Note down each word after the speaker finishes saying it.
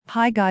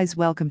Hi guys,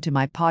 welcome to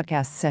my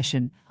podcast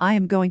session. I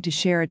am going to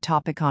share a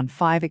topic on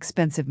 5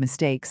 expensive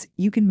mistakes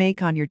you can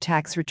make on your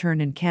tax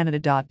return in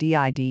Canada.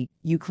 Did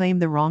you claim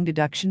the wrong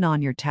deduction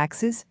on your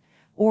taxes?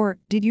 Or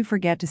did you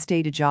forget to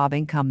state a job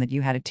income that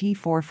you had a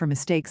T4 for?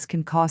 Mistakes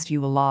can cost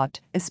you a lot,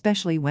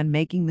 especially when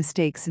making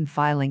mistakes in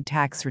filing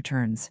tax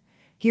returns.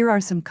 Here are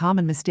some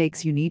common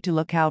mistakes you need to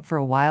look out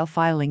for while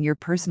filing your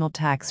personal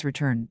tax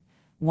return.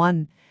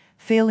 1.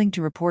 Failing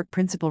to report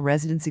principal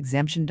residence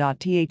exemption.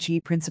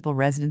 Principal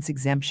residence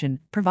exemption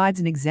provides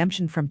an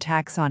exemption from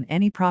tax on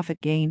any profit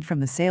gained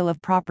from the sale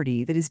of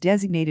property that is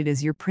designated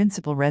as your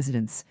principal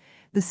residence.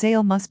 The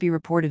sale must be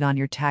reported on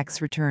your tax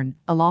return,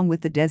 along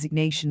with the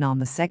designation on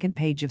the second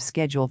page of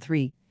Schedule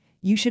 3.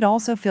 You should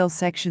also fill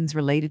sections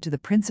related to the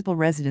principal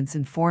residence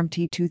in Form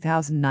T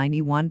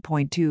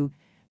 2091.2.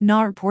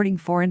 Not reporting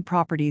foreign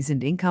properties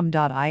and income.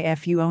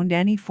 If you owned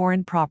any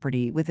foreign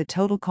property with a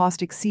total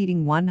cost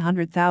exceeding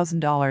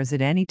 $100,000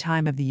 at any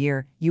time of the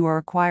year, you are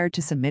required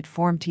to submit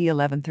Form T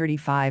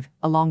 1135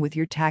 along with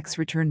your tax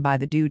return by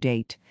the due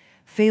date.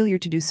 Failure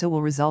to do so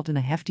will result in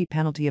a hefty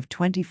penalty of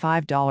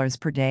 $25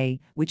 per day,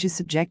 which is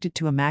subjected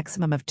to a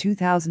maximum of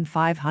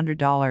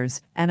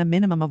 $2,500 and a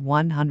minimum of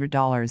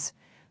 $100.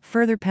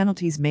 Further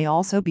penalties may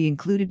also be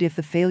included if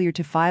the failure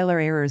to file or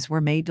errors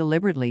were made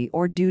deliberately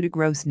or due to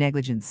gross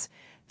negligence.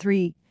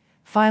 3.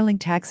 Filing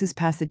taxes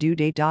past the due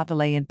date.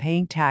 Delay in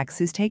paying tax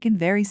is taken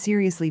very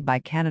seriously by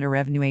Canada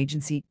Revenue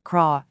Agency,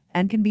 CRA,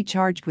 and can be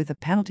charged with a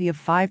penalty of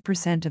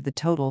 5% of the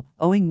total,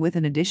 owing with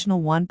an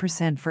additional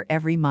 1% for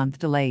every month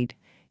delayed.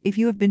 If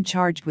you have been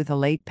charged with a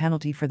late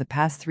penalty for the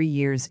past 3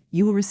 years,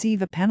 you will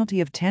receive a penalty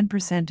of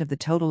 10% of the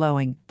total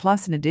owing,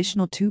 plus an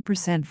additional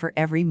 2% for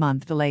every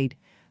month delayed.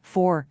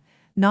 4.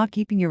 Not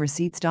keeping your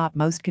receipts.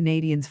 Most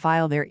Canadians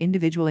file their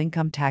individual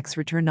income tax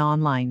return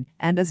online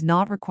and does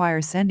not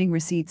require sending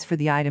receipts for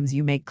the items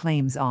you make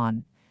claims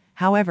on.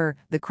 However,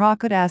 the CRA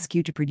could ask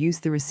you to produce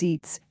the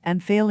receipts,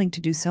 and failing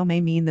to do so may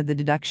mean that the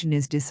deduction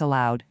is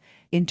disallowed.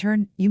 In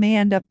turn, you may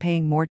end up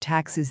paying more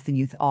taxes than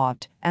you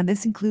thought, and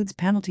this includes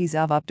penalties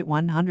of up to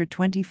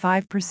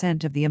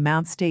 125% of the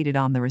amount stated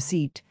on the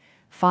receipt.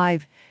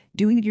 5.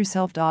 Doing it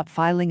yourself.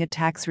 Filing a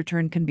tax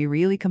return can be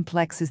really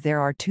complex as there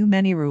are too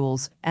many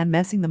rules, and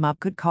messing them up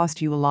could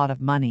cost you a lot of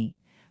money.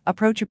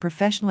 Approach a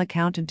professional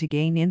accountant to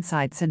gain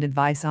insights and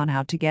advice on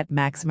how to get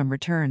maximum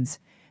returns.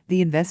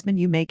 The investment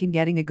you make in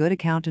getting a good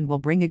accountant will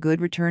bring a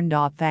good return.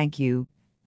 Thank you.